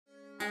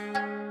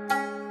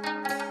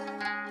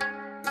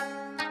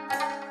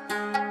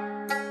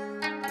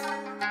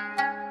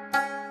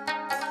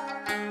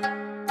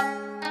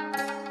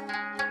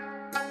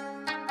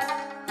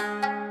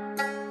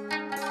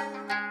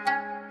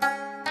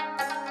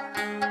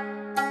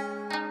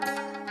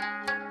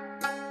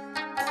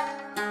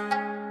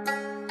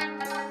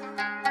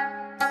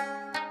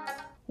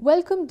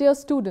Welcome, dear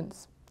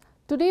students.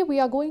 Today we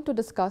are going to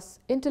discuss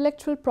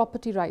intellectual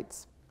property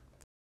rights.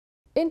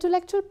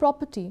 Intellectual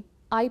property,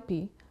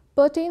 IP,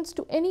 pertains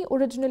to any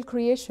original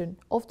creation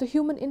of the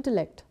human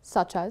intellect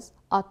such as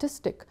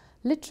artistic,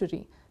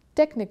 literary,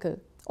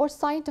 technical or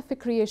scientific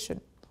creation.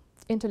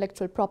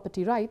 Intellectual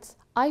property rights,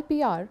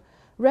 IPR,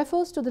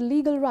 refers to the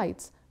legal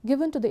rights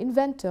given to the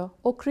inventor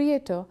or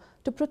creator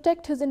to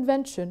protect his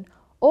invention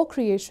or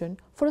creation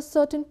for a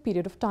certain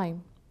period of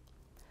time.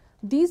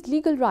 These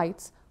legal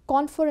rights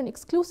confer an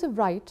exclusive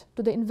right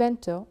to the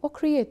inventor or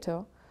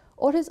creator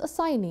or his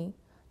assignee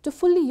to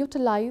fully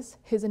utilize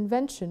his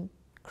invention,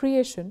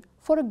 creation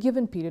for a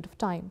given period of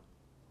time.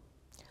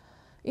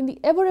 In the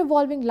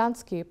ever-evolving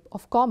landscape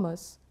of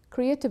commerce,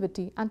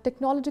 creativity and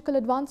technological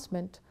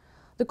advancement,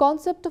 the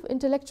concept of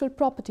intellectual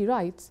property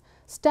rights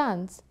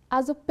stands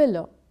as a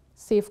pillar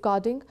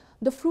safeguarding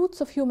the fruits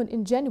of human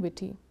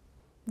ingenuity.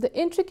 The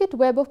intricate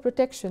web of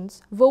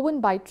protections woven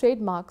by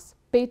trademarks,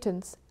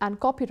 patents and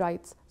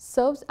copyrights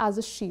serves as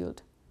a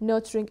shield,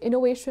 nurturing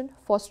innovation,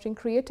 fostering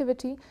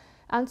creativity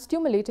and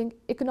stimulating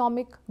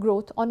economic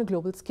growth on a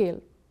global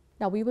scale.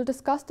 Now we will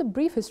discuss the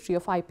brief history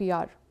of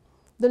IPR.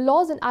 The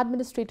laws and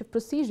administrative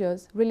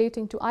procedures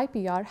relating to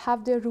IPR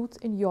have their roots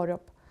in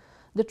Europe.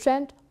 The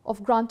trend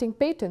of granting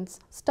patents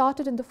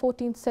started in the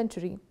 14th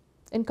century.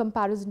 In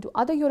comparison to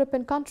other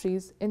European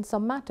countries, in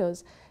some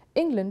matters,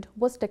 England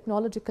was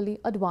technologically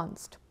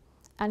advanced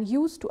and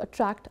used to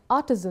attract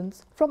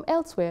artisans from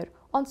elsewhere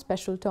on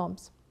special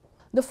terms.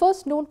 The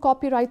first known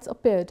copyrights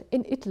appeared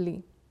in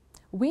Italy.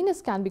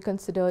 Venice can be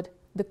considered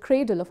the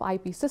cradle of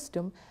IP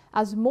system,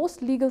 as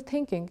most legal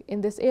thinking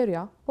in this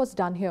area was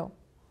done here.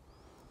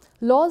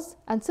 Laws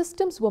and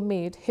systems were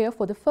made here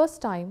for the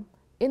first time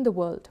in the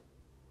world,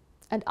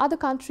 and other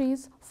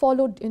countries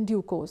followed in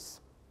due course.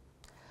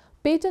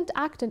 Patent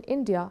Act in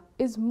India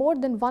is more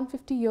than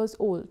 150 years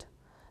old.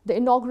 The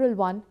inaugural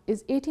one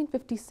is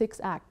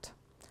 1856 Act,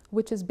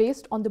 which is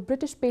based on the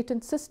British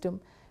patent system,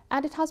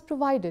 and it has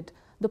provided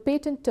the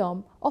patent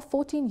term of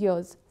 14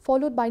 years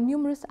followed by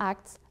numerous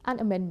acts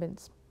and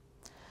amendments.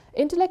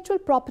 Intellectual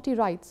property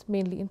rights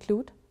mainly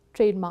include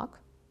trademark,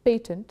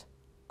 patent,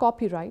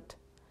 copyright,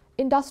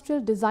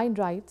 industrial design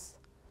rights,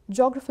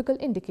 geographical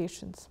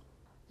indications.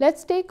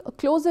 Let's take a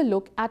closer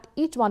look at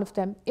each one of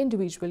them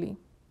individually.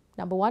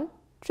 Number 1,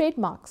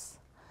 trademarks.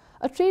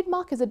 A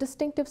trademark is a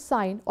distinctive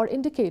sign or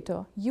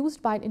indicator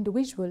used by an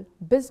individual,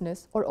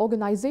 business or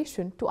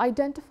organization to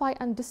identify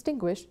and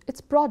distinguish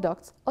its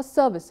products or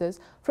services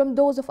from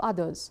those of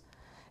others.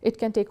 It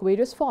can take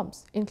various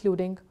forms,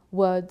 including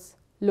words,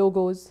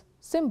 logos,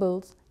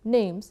 symbols,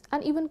 names,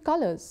 and even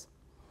colors.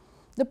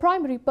 The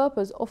primary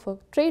purpose of a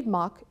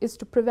trademark is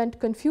to prevent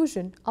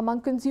confusion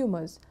among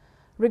consumers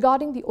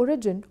regarding the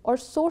origin or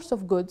source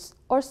of goods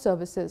or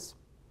services.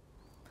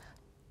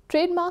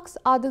 Trademarks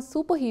are the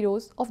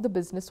superheroes of the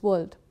business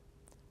world.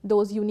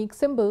 Those unique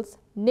symbols,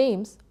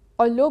 names,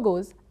 or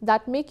logos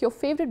that make your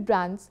favorite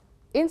brands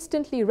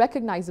instantly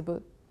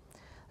recognizable.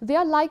 They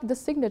are like the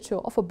signature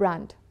of a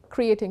brand,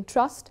 creating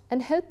trust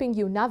and helping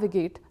you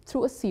navigate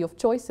through a sea of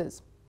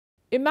choices.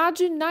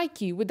 Imagine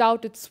Nike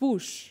without its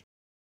swoosh,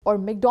 or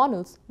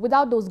McDonald's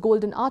without those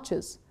golden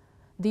arches.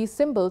 These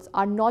symbols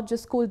are not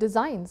just cool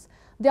designs,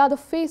 they are the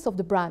face of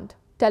the brand,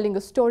 telling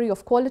a story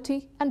of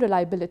quality and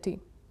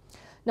reliability.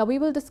 Now we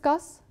will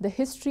discuss the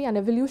history and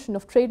evolution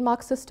of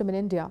trademark system in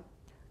India.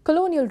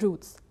 Colonial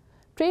roots.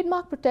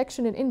 Trademark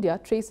protection in India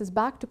traces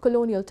back to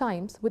colonial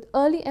times with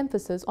early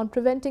emphasis on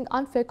preventing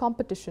unfair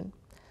competition.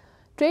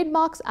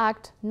 Trademarks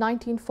Act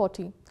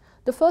 1940,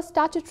 the first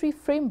statutory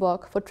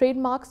framework for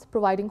trademarks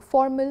providing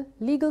formal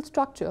legal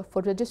structure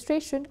for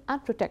registration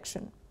and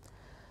protection.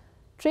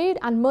 Trade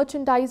and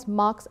Merchandise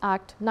Marks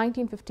Act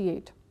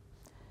 1958.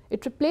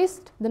 It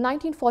replaced the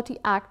 1940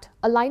 Act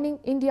aligning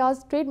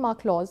India's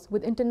trademark laws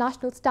with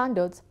international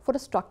standards for a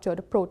structured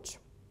approach.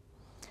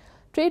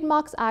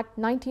 Trademarks Act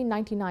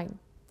 1999,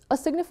 a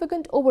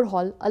significant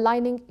overhaul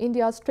aligning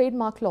India's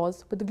trademark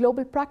laws with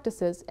global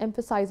practices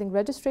emphasizing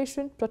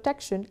registration,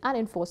 protection and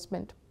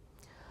enforcement.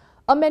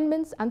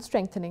 Amendments and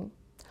strengthening.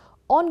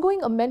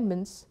 Ongoing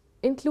amendments,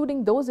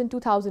 including those in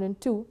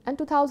 2002 and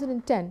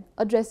 2010,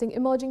 addressing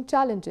emerging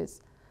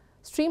challenges,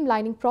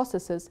 streamlining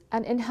processes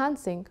and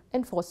enhancing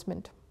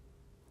enforcement.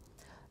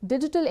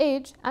 Digital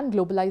age and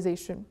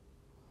globalization.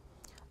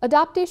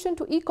 Adaptation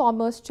to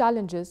e-commerce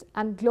challenges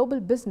and global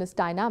business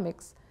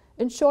dynamics,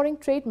 ensuring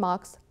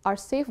trademarks are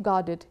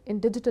safeguarded in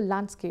digital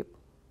landscape.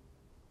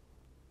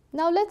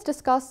 Now let's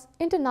discuss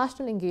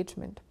international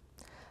engagement.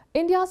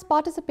 India's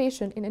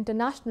participation in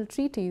international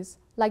treaties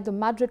like the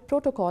Madrid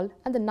Protocol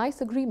and the Nice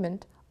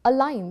Agreement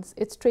aligns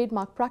its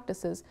trademark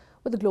practices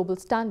with global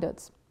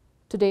standards.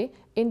 Today,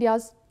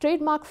 India's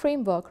trademark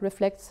framework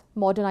reflects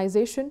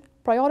modernization,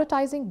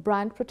 prioritizing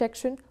brand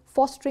protection,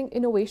 fostering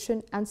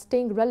innovation and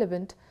staying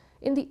relevant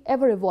in the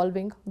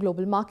ever-evolving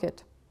global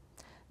market.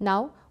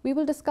 Now, we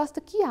will discuss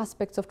the key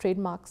aspects of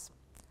trademarks.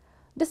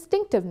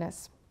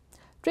 Distinctiveness.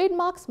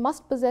 Trademarks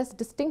must possess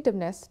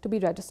distinctiveness to be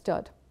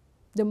registered.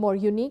 The more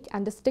unique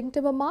and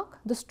distinctive a mark,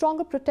 the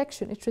stronger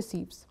protection it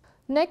receives.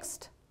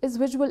 Next, is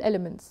visual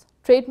elements.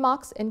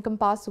 Trademarks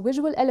encompass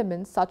visual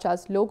elements such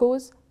as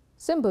logos,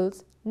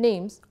 symbols,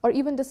 names, or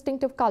even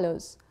distinctive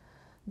colors.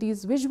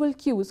 These visual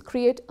cues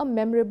create a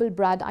memorable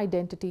brand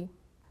identity.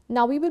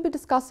 Now we will be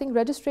discussing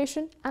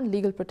registration and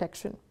legal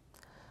protection.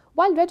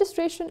 While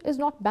registration is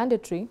not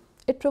mandatory,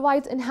 it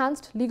provides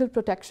enhanced legal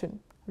protection.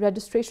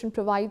 Registration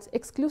provides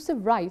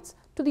exclusive rights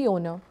to the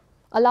owner,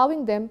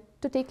 allowing them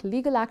to take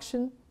legal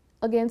action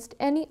against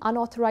any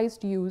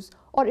unauthorized use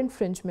or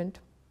infringement.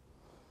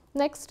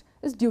 Next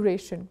is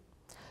duration.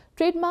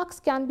 Trademarks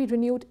can be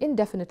renewed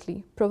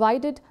indefinitely,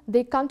 provided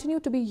they continue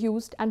to be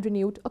used and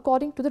renewed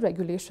according to the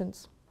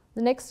regulations.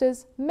 The next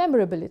is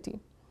memorability.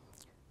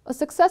 A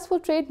successful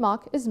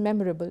trademark is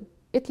memorable.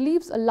 It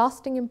leaves a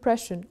lasting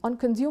impression on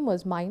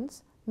consumers'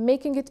 minds,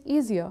 making it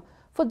easier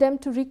for them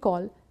to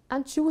recall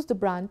and choose the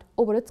brand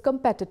over its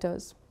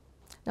competitors.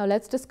 Now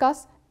let's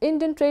discuss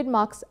Indian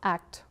Trademarks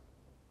Act.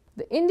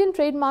 The Indian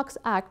Trademarks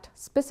Act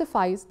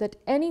specifies that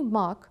any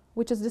mark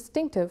which is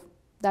distinctive,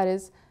 that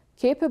is,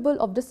 capable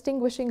of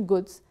distinguishing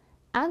goods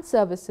and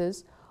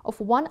services of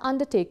one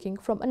undertaking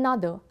from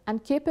another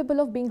and capable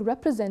of being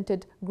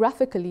represented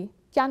graphically,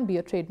 can be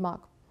a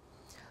trademark.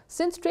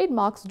 Since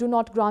trademarks do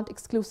not grant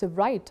exclusive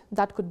right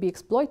that could be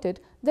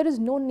exploited, there is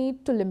no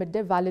need to limit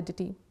their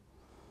validity.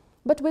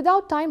 But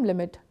without time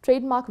limit,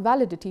 trademark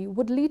validity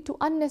would lead to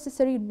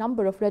unnecessary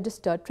number of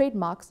registered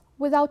trademarks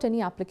without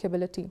any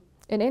applicability.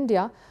 In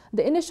India,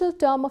 the initial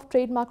term of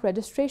trademark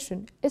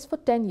registration is for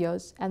 10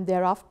 years and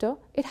thereafter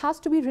it has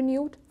to be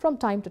renewed from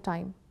time to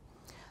time.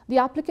 The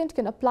applicant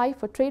can apply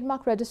for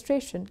trademark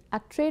registration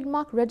at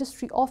Trademark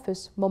Registry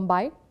Office,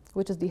 Mumbai,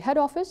 which is the head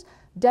office,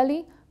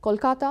 Delhi,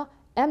 Kolkata,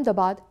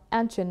 Ahmedabad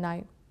and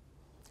Chennai.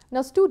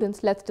 Now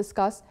students, let's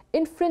discuss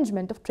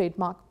infringement of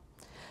trademark.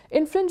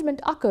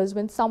 Infringement occurs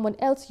when someone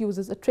else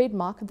uses a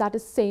trademark that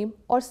is same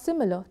or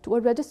similar to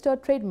a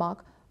registered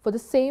trademark for the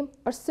same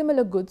or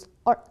similar goods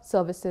or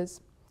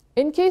services.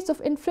 In case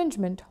of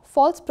infringement,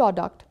 false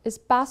product is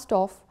passed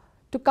off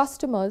to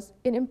customers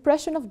in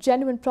impression of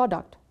genuine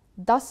product.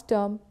 Thus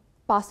term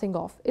passing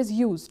off is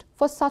used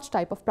for such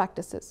type of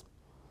practices.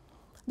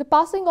 The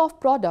passing off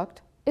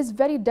product is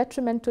very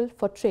detrimental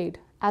for trade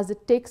as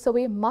it takes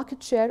away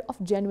market share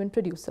of genuine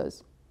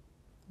producers.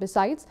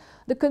 Besides,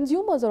 the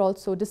consumers are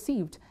also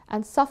deceived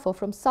and suffer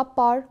from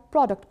subpar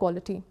product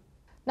quality.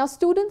 Now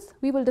students,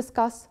 we will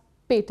discuss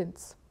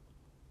patents.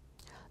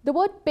 The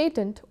word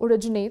patent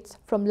originates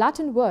from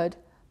Latin word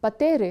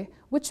patere,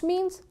 which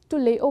means to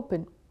lay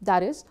open,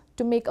 that is,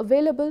 to make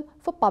available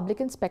for public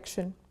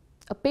inspection.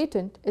 A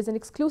patent is an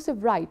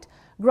exclusive right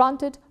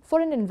granted for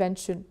an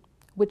invention,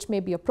 which may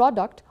be a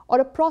product or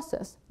a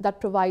process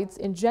that provides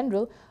in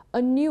general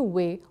a new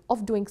way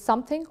of doing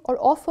something or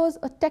offers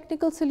a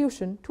technical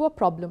solution to a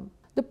problem.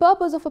 The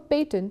purpose of a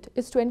patent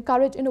is to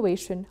encourage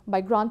innovation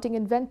by granting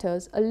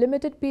inventors a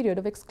limited period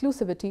of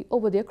exclusivity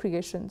over their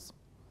creations.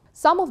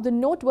 Some of the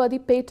noteworthy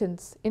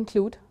patents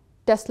include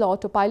Tesla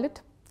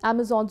Autopilot,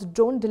 Amazon's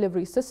drone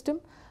delivery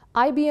system,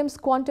 IBM's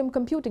quantum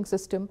computing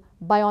system,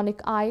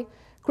 Bionic Eye,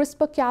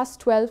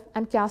 CRISPR-Cas12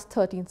 and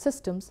Cas13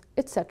 systems,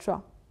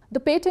 etc.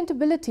 The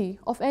patentability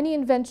of any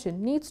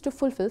invention needs to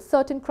fulfill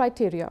certain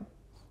criteria.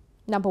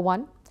 Number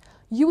 1.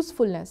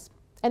 Usefulness.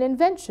 An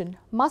invention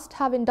must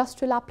have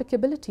industrial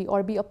applicability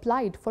or be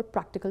applied for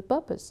practical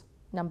purpose.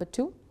 Number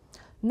 2.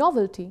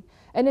 Novelty.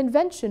 An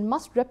invention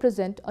must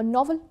represent a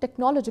novel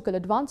technological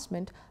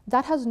advancement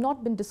that has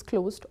not been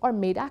disclosed or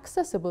made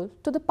accessible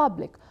to the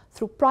public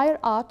through prior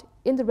art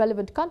in the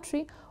relevant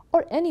country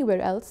or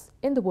anywhere else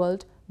in the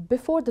world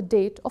before the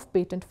date of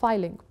patent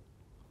filing.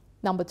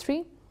 Number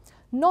 3.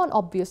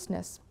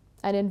 Non-obviousness.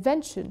 An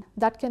invention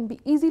that can be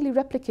easily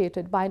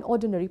replicated by an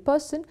ordinary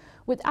person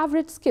with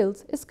average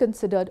skills is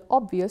considered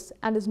obvious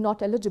and is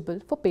not eligible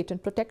for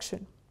patent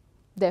protection.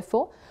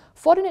 Therefore,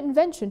 for an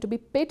invention to be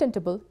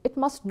patentable, it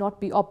must not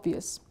be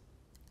obvious.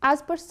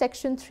 As per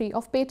Section 3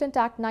 of Patent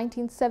Act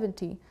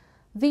 1970,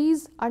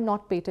 these are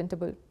not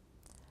patentable.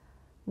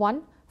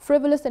 1.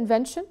 Frivolous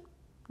invention.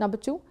 Number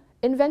 2.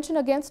 Invention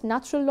against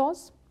natural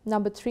laws.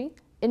 Number 3.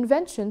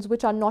 Inventions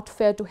which are not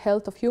fair to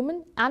health of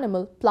human,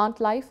 animal, plant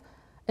life,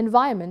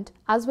 environment,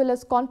 as well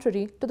as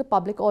contrary to the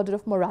public order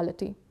of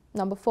morality.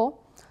 Number 4.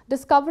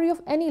 Discovery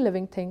of any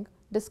living thing.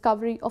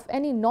 Discovery of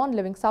any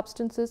non-living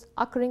substances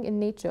occurring in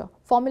nature,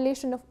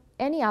 formulation of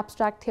any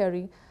abstract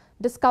theory,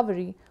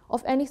 discovery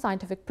of any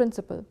scientific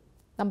principle.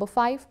 Number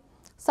 5.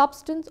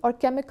 Substance or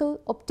chemical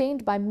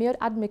obtained by mere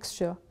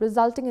admixture,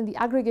 resulting in the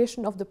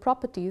aggregation of the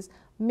properties,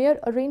 mere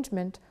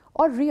arrangement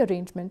or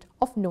rearrangement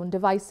of known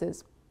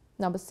devices.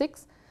 Number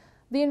 6.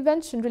 The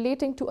invention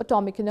relating to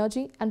atomic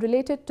energy and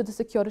related to the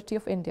security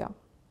of India.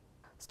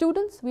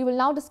 Students, we will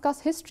now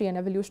discuss history and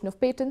evolution of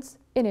patents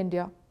in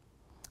India.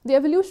 The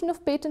evolution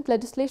of patent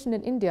legislation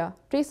in India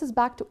traces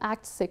back to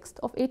Act 6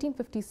 of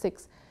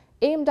 1856,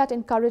 aimed at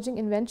encouraging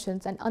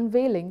inventions and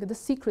unveiling the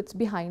secrets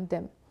behind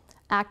them.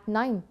 Act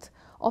 9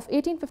 of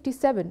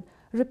 1857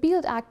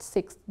 repealed Act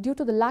 6 due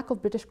to the lack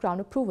of British Crown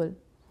approval.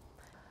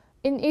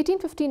 In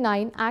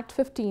 1859, Act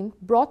 15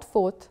 brought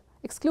forth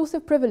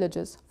exclusive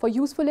privileges for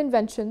useful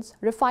inventions,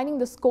 refining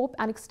the scope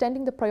and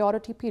extending the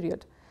priority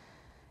period.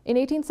 In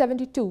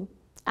 1872,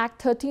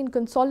 Act 13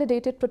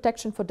 consolidated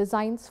protection for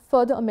designs,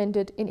 further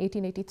amended in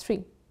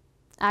 1883.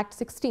 Act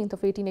 16th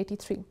of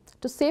 1883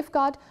 to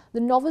safeguard the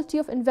novelty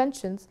of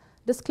inventions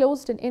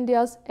disclosed in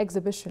India's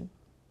exhibition.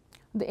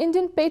 The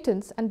Indian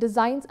Patents and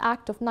Designs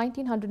Act of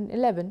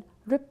 1911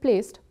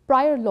 replaced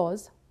prior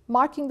laws,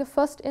 marking the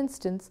first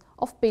instance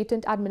of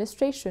patent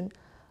administration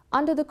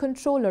under the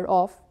controller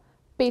of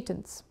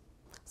patents.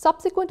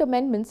 Subsequent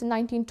amendments in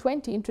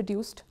 1920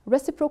 introduced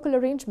reciprocal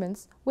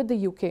arrangements with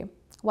the UK,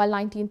 while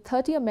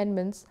 1930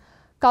 amendments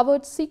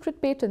covered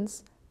secret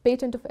patents,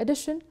 patent of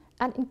addition,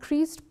 and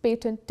increased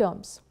patent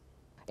terms.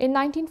 In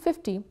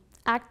 1950,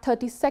 Act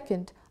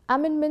 32nd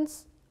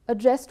amendments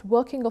addressed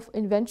working of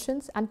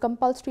inventions and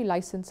compulsory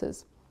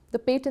licenses. The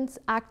Patents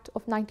Act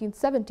of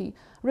 1970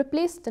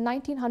 replaced the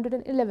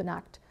 1911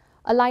 Act,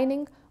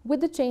 aligning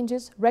with the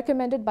changes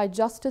recommended by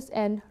Justice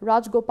N.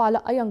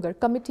 Rajgopala Iyengar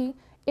Committee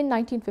in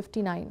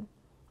 1959.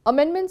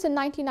 Amendments in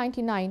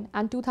 1999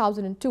 and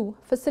 2002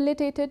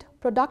 facilitated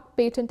product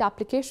patent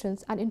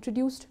applications and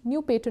introduced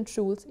new patent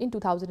rules in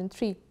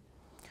 2003.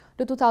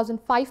 The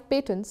 2005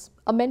 Patents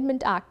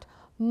Amendment Act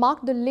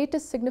marked the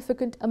latest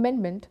significant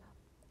amendment,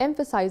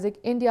 emphasizing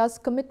India's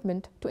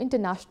commitment to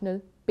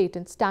international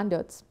patent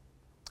standards.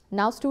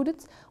 Now,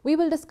 students, we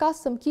will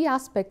discuss some key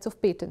aspects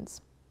of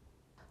patents.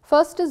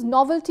 First is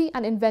novelty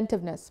and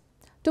inventiveness.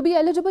 To be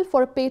eligible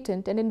for a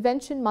patent, an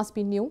invention must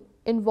be new,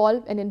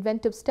 involve an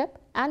inventive step,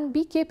 and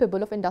be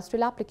capable of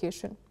industrial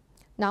application.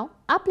 Now,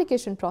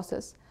 application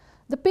process.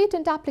 The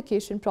patent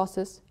application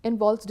process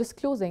involves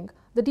disclosing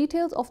the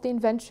details of the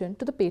invention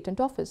to the patent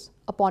office.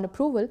 Upon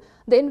approval,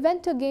 the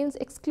inventor gains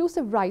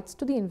exclusive rights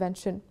to the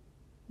invention.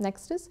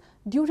 Next is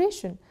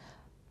duration.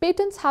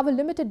 Patents have a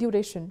limited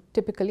duration,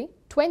 typically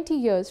 20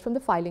 years from the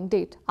filing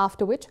date,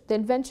 after which the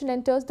invention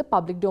enters the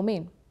public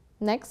domain.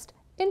 Next,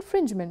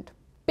 infringement.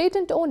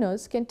 Patent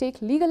owners can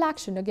take legal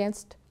action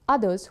against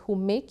others who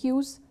make,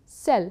 use,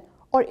 sell,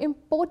 or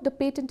import the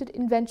patented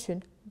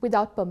invention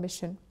without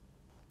permission.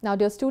 Now,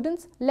 dear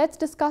students, let's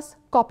discuss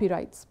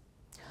copyrights.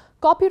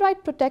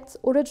 Copyright protects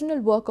original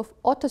work of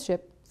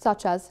authorship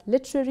such as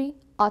literary,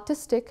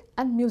 artistic,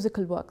 and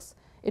musical works.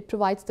 It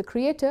provides the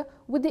creator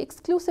with the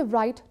exclusive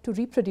right to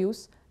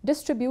reproduce,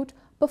 distribute,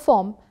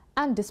 perform,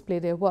 and display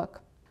their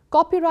work.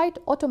 Copyright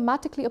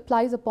automatically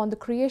applies upon the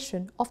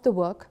creation of the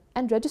work,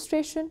 and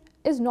registration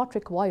is not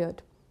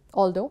required,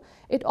 although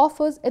it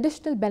offers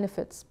additional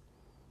benefits.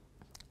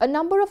 A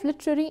number of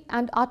literary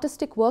and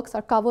artistic works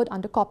are covered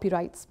under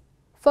copyrights.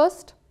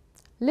 First,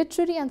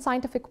 literary and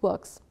scientific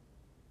works,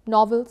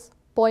 novels,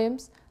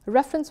 poems,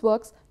 reference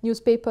works,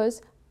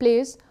 newspapers,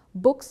 plays,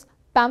 books,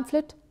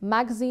 pamphlet,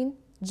 magazine,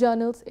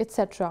 journals,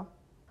 etc.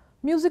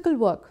 Musical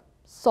work,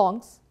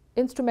 songs,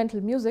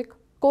 instrumental music,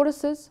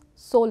 choruses,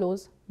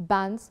 solos,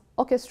 bands,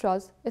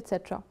 orchestras,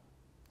 etc.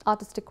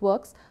 Artistic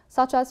works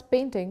such as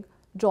painting,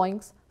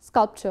 drawings,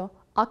 sculpture,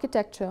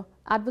 architecture,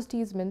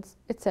 advertisements,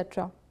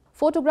 etc.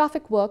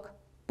 Photographic work,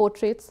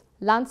 portraits,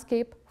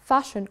 landscape,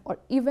 fashion or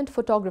event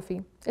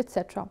photography,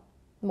 etc.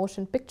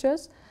 Motion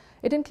pictures.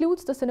 It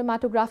includes the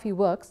cinematography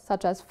works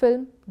such as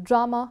film,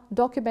 drama,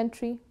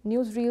 documentary,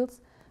 newsreels,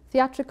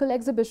 theatrical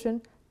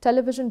exhibition,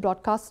 television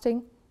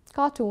broadcasting,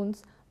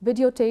 cartoons,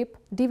 videotape,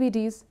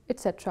 DVDs,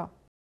 etc.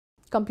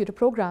 Computer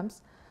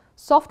programs,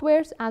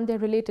 softwares and their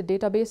related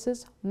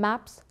databases,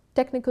 maps,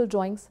 technical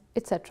drawings,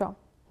 etc.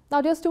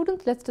 Now, dear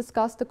students, let's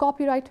discuss the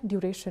copyright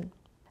duration.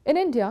 In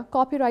India,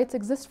 copyrights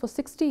exist for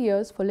 60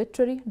 years for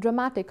literary,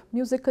 dramatic,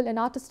 musical and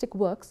artistic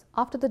works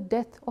after the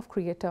death of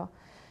creator.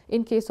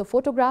 In case of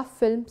photograph,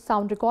 film,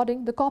 sound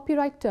recording, the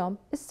copyright term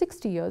is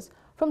 60 years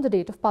from the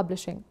date of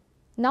publishing.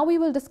 Now we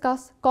will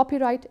discuss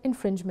copyright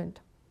infringement.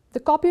 The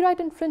copyright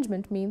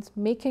infringement means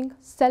making,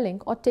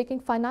 selling or taking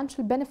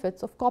financial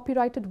benefits of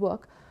copyrighted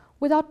work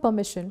without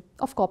permission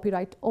of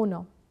copyright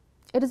owner.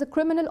 It is a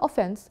criminal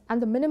offence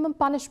and the minimum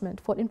punishment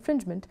for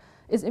infringement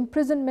is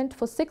imprisonment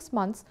for 6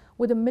 months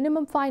with a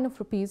minimum fine of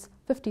Rs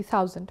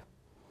 50,000.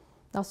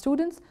 Now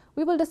students,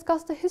 we will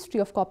discuss the history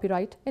of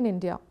copyright in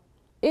India.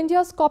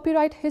 India's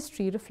copyright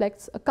history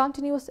reflects a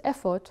continuous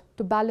effort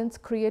to balance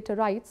creator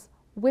rights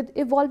with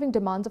evolving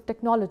demands of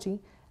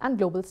technology and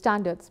global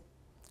standards.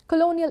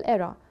 Colonial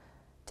era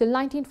till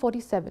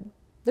 1947.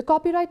 The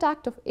Copyright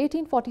Act of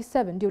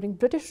 1847 during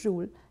British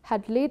rule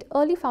had laid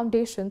early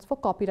foundations for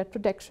copyright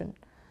protection,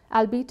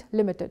 albeit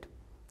limited.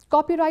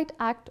 Copyright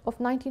Act of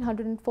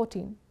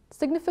 1914.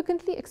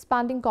 Significantly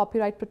expanding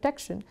copyright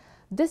protection,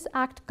 this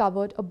act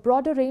covered a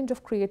broader range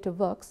of creative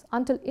works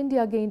until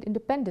India gained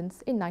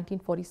independence in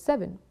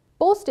 1947.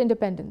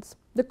 Post-independence,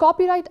 the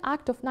Copyright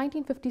Act of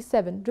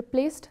 1957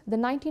 replaced the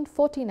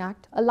 1914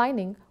 Act,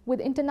 aligning with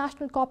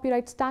international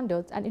copyright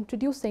standards and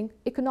introducing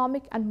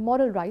economic and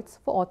moral rights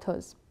for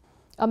authors.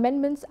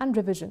 Amendments and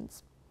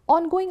revisions.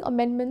 Ongoing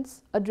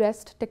amendments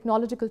addressed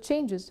technological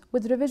changes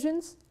with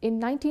revisions in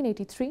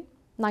 1983,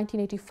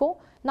 1984,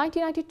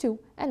 1992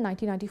 and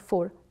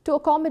 1994 to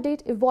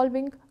accommodate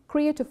evolving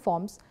creative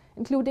forms,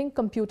 including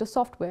computer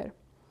software.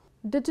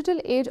 Digital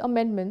Age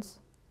Amendments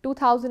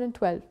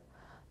 2012.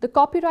 The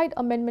Copyright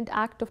Amendment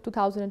Act of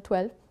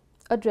 2012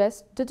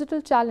 addressed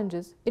digital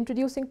challenges,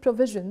 introducing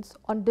provisions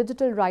on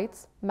digital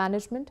rights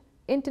management,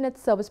 internet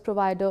service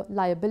provider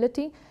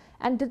liability,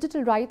 and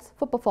digital rights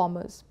for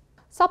performers.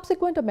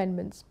 Subsequent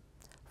amendments.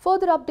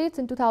 Further updates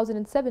in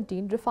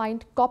 2017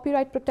 refined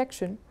copyright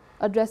protection,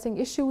 addressing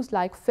issues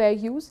like fair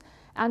use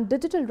and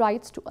digital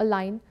rights to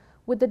align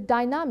with the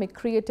dynamic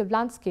creative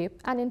landscape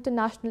and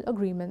international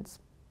agreements.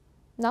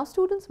 Now,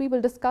 students, we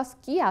will discuss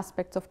key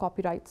aspects of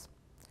copyrights.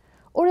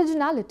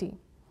 Originality.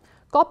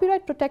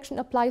 Copyright protection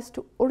applies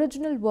to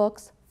original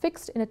works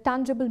fixed in a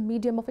tangible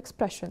medium of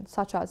expression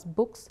such as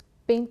books,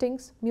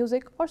 paintings,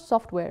 music, or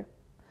software.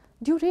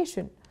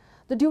 Duration.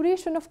 The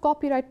duration of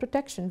copyright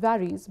protection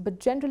varies but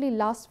generally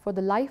lasts for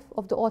the life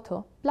of the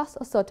author plus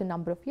a certain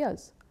number of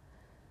years.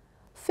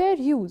 Fair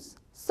use.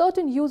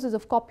 Certain uses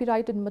of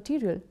copyrighted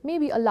material may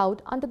be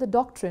allowed under the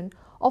doctrine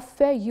of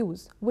fair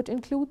use, which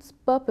includes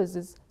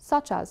purposes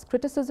such as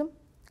criticism,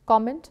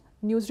 comment,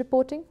 news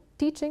reporting,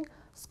 teaching,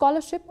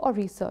 scholarship, or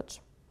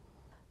research.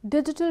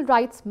 Digital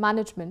rights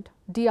management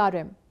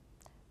 (DRM).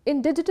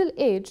 In digital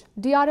age,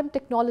 DRM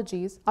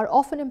technologies are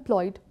often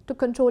employed to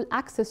control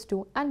access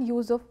to and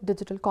use of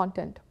digital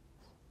content.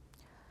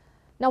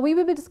 Now we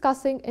will be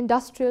discussing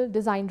industrial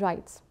design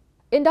rights.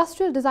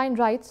 Industrial design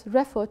rights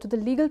refer to the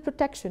legal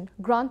protection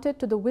granted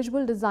to the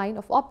visual design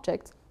of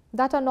objects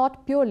that are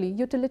not purely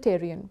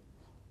utilitarian.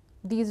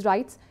 These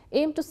rights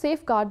aim to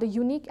safeguard the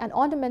unique and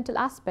ornamental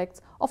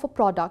aspects of a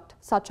product,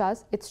 such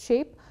as its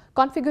shape,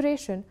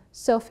 configuration,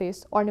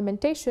 surface,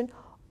 ornamentation,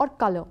 or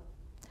color.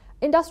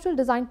 Industrial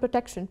design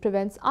protection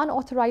prevents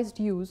unauthorized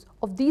use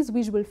of these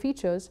visual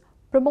features,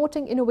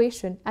 promoting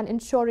innovation and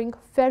ensuring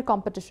fair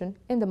competition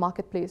in the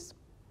marketplace.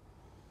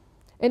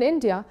 In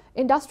India,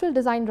 industrial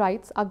design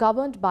rights are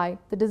governed by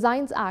the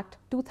Designs Act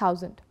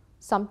 2000.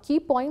 Some key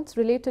points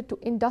related to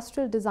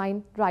industrial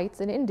design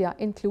rights in India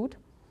include: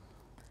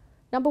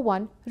 Number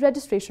 1.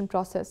 Registration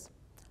process.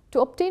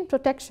 To obtain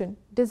protection,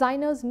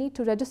 designers need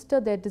to register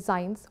their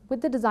designs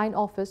with the Design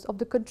Office of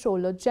the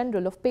Controller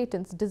General of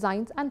Patents,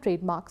 Designs and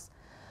Trademarks.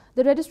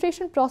 The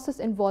registration process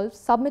involves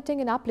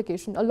submitting an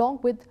application along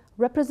with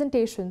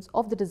representations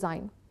of the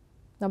design.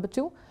 Number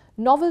 2.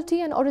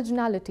 Novelty and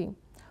originality.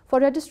 For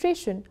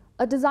registration,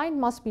 a design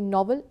must be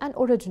novel and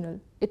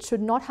original. It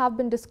should not have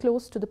been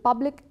disclosed to the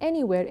public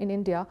anywhere in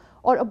India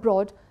or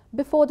abroad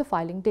before the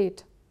filing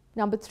date.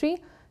 Number 3.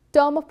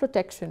 Term of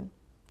protection.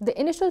 The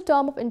initial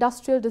term of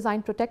industrial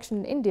design protection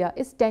in India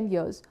is 10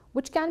 years,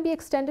 which can be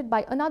extended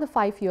by another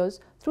 5 years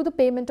through the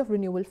payment of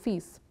renewal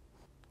fees.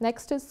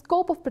 Next is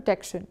scope of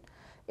protection.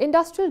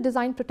 Industrial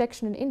design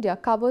protection in India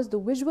covers the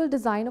visual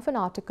design of an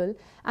article,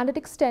 and it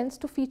extends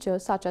to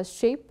features such as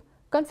shape,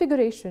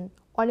 configuration,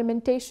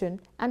 ornamentation,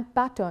 and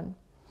pattern.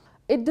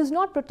 It does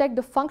not protect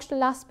the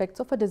functional aspects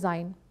of a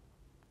design.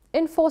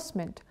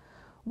 Enforcement.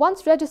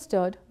 Once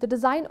registered, the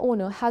design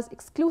owner has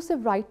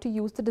exclusive right to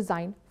use the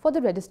design for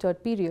the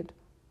registered period.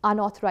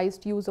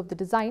 Unauthorized use of the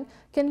design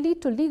can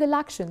lead to legal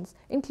actions,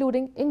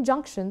 including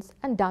injunctions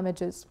and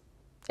damages.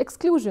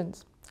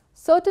 Exclusions.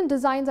 Certain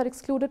designs are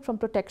excluded from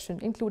protection,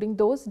 including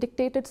those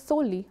dictated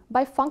solely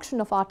by function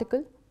of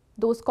article,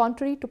 those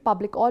contrary to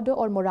public order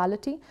or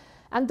morality,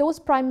 and those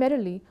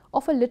primarily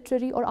of a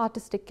literary or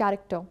artistic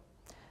character.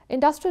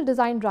 Industrial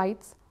design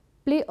rights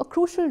play a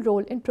crucial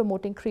role in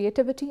promoting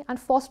creativity and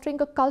fostering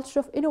a culture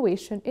of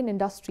innovation in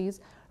industries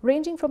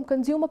ranging from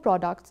consumer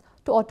products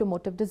to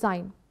automotive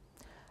design.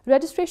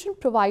 Registration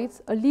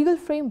provides a legal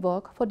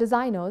framework for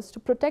designers to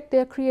protect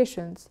their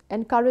creations,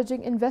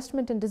 encouraging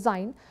investment in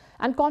design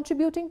and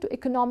contributing to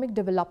economic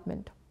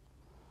development.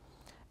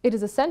 It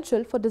is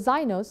essential for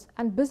designers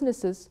and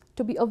businesses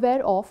to be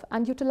aware of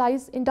and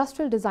utilize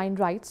industrial design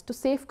rights to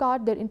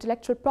safeguard their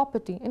intellectual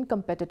property in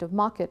competitive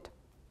market.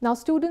 Now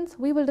students,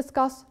 we will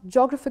discuss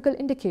geographical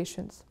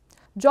indications.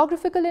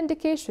 Geographical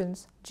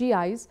indications,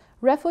 GIs,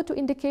 refer to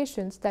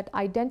indications that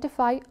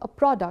identify a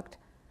product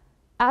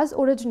as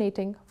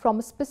originating from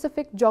a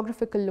specific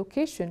geographical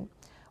location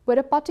where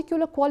a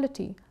particular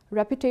quality,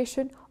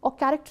 reputation, or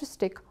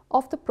characteristic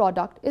of the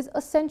product is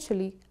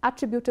essentially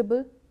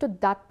attributable to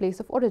that place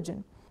of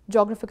origin.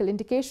 Geographical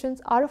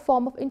indications are a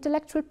form of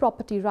intellectual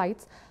property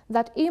rights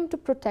that aim to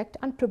protect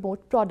and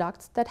promote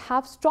products that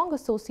have strong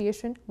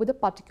association with a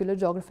particular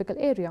geographical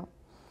area.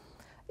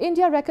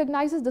 India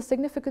recognizes the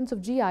significance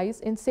of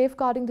GIs in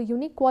safeguarding the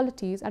unique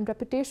qualities and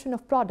reputation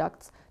of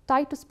products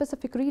tied to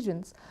specific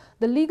regions.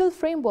 The legal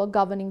framework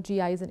governing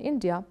GIs in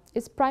India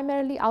is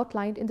primarily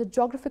outlined in the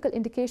Geographical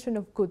Indication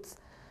of Goods,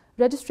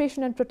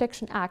 Registration and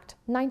Protection Act,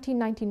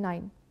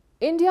 1999.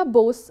 India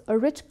boasts a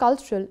rich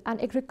cultural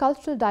and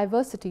agricultural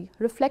diversity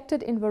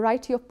reflected in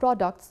variety of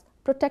products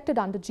protected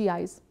under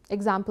GIs.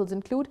 Examples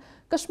include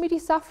Kashmiri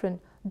saffron,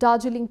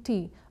 Darjeeling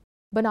tea,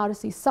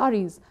 Banarasi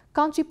saris,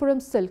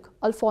 Kanchipuram silk,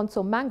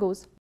 Alfonso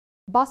mangoes,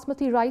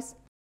 Basmati rice,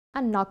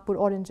 and Nagpur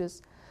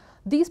oranges.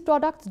 These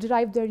products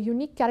derive their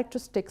unique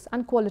characteristics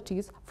and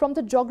qualities from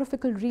the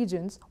geographical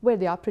regions where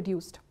they are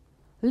produced.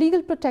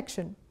 Legal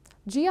protection.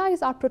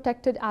 GIs are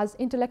protected as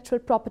intellectual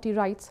property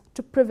rights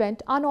to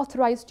prevent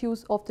unauthorized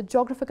use of the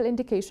geographical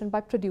indication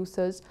by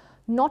producers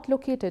not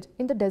located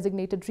in the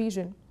designated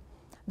region.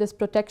 This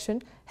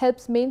protection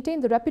helps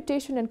maintain the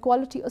reputation and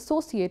quality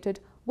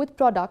associated with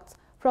products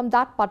from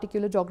that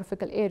particular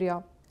geographical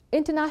area.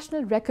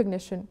 International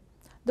recognition.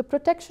 The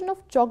protection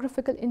of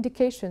geographical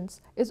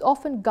indications is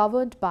often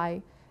governed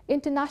by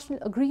international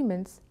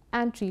agreements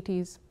and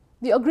treaties.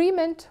 The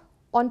Agreement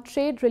on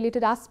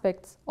Trade-related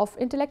aspects of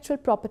intellectual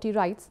property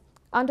rights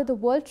under the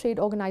World Trade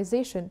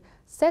Organization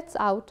sets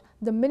out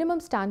the minimum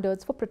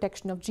standards for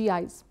protection of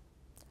GIs.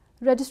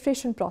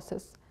 Registration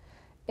process.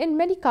 In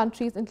many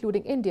countries,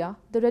 including India,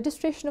 the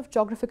registration of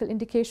geographical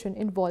indication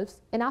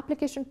involves an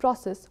application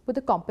process with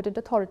the competent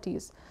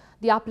authorities.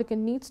 The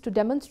applicant needs to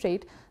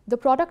demonstrate the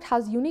product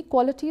has unique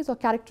qualities or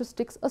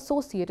characteristics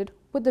associated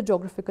with the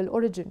geographical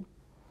origin.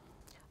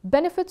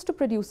 Benefits to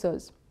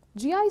producers.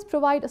 GIs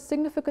provide a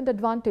significant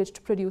advantage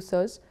to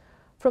producers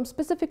from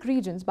specific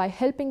regions by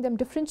helping them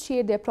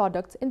differentiate their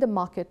products in the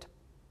market.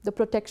 The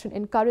protection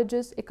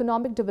encourages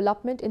economic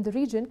development in the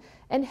region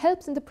and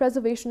helps in the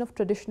preservation of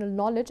traditional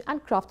knowledge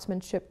and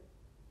craftsmanship.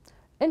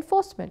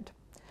 Enforcement.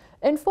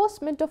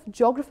 Enforcement of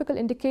geographical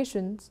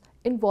indications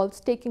involves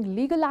taking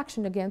legal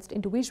action against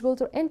individuals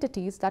or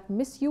entities that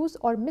misuse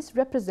or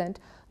misrepresent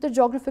the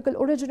geographical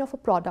origin of a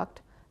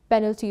product.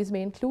 Penalties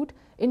may include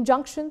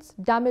injunctions,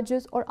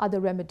 damages, or other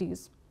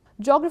remedies.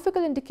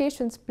 Geographical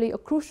indications play a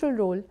crucial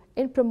role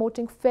in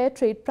promoting fair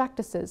trade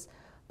practices,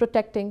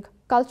 protecting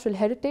cultural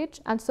heritage,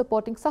 and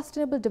supporting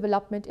sustainable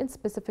development in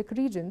specific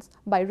regions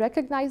by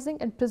recognizing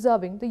and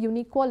preserving the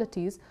unique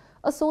qualities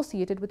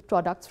associated with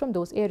products from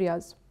those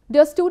areas.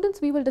 Dear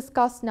students, we will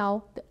discuss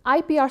now the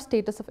IPR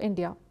status of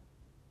India.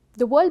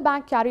 The World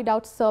Bank carried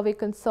out a survey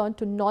concerned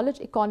to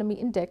Knowledge Economy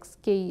Index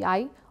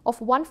 (KEI)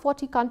 of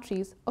 140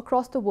 countries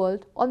across the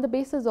world on the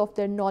basis of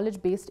their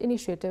knowledge-based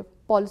initiative,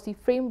 policy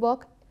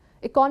framework,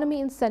 economy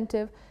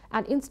incentive,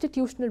 and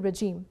institutional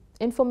regime,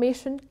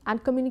 information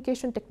and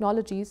communication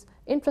technologies,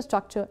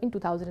 infrastructure in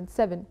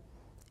 2007.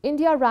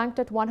 India ranked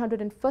at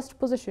 101st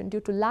position due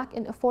to lack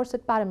in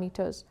aforesaid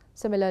parameters.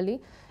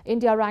 Similarly,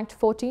 India ranked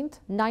 14th,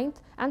 9th,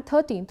 and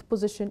 13th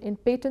position in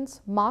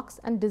patents, marks,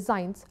 and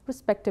designs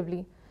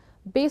respectively,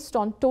 based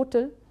on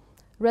total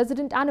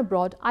resident and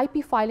abroad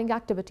IP filing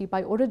activity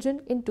by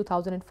origin in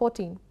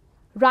 2014.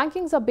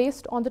 Rankings are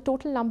based on the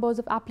total numbers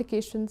of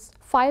applications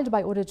filed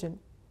by origin.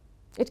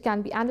 It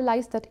can be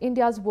analyzed that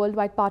India's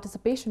worldwide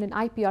participation in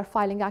IPR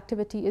filing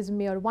activity is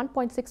mere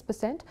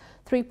 1.6%,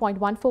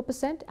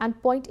 3.14%, and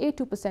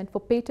 0.82% for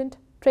patent,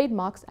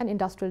 trademarks, and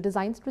industrial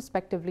designs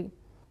respectively.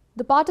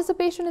 The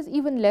participation is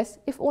even less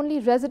if only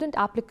resident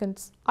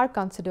applicants are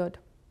considered.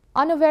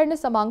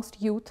 Unawareness amongst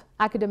youth,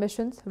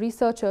 academicians,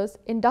 researchers,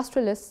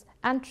 industrialists,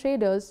 and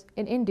traders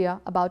in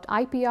India about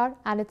IPR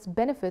and its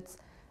benefits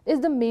is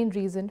the main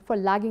reason for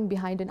lagging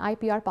behind in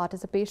IPR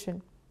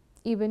participation.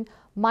 Even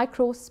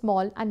micro,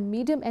 small, and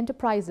medium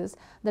enterprises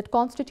that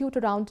constitute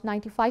around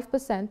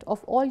 95%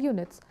 of all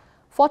units,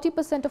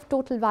 40% of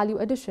total value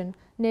addition,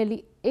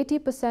 nearly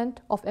 80%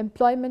 of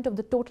employment of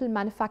the total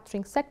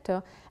manufacturing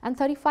sector, and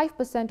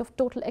 35% of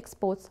total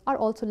exports are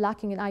also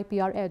lacking in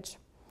IPR edge.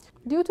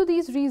 Due to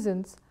these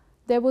reasons,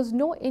 there was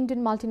no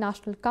Indian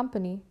multinational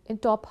company in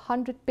top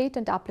 100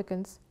 patent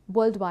applicants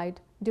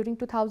worldwide during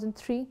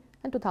 2003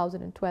 and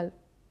 2012.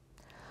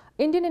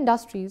 Indian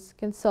industries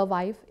can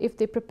survive if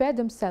they prepare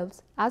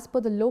themselves as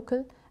per the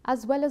local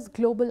as well as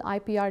global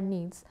IPR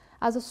needs,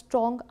 as a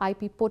strong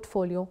IP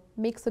portfolio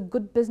makes a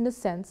good business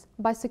sense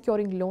by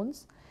securing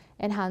loans,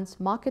 enhance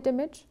market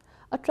image,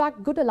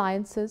 attract good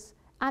alliances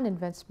and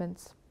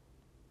investments.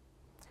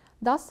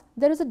 Thus,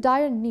 there is a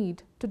dire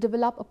need to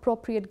develop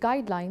appropriate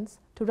guidelines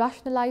to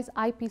rationalize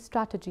IP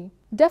strategy.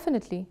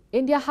 Definitely,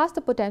 India has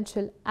the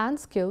potential and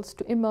skills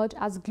to emerge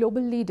as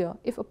global leader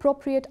if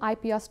appropriate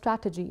IPR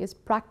strategy is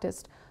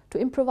practiced to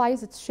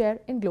improvise its share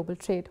in global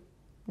trade.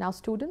 Now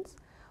students,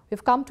 we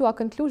have come to our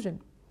conclusion.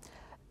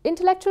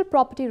 Intellectual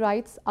property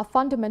rights are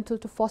fundamental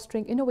to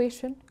fostering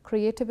innovation,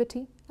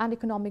 creativity, and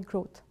economic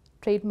growth.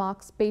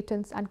 Trademarks,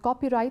 patents, and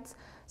copyrights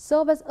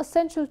serve as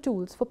essential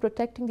tools for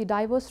protecting the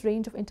diverse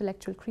range of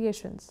intellectual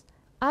creations.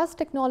 As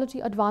technology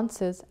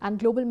advances and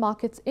global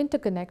markets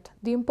interconnect,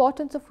 the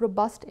importance of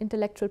robust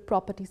intellectual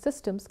property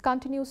systems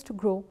continues to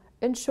grow,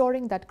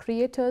 ensuring that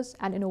creators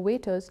and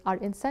innovators are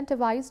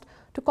incentivized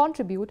to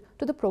contribute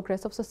to the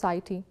progress of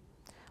society.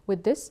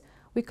 With this,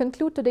 we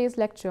conclude today's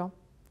lecture.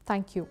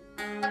 Thank you.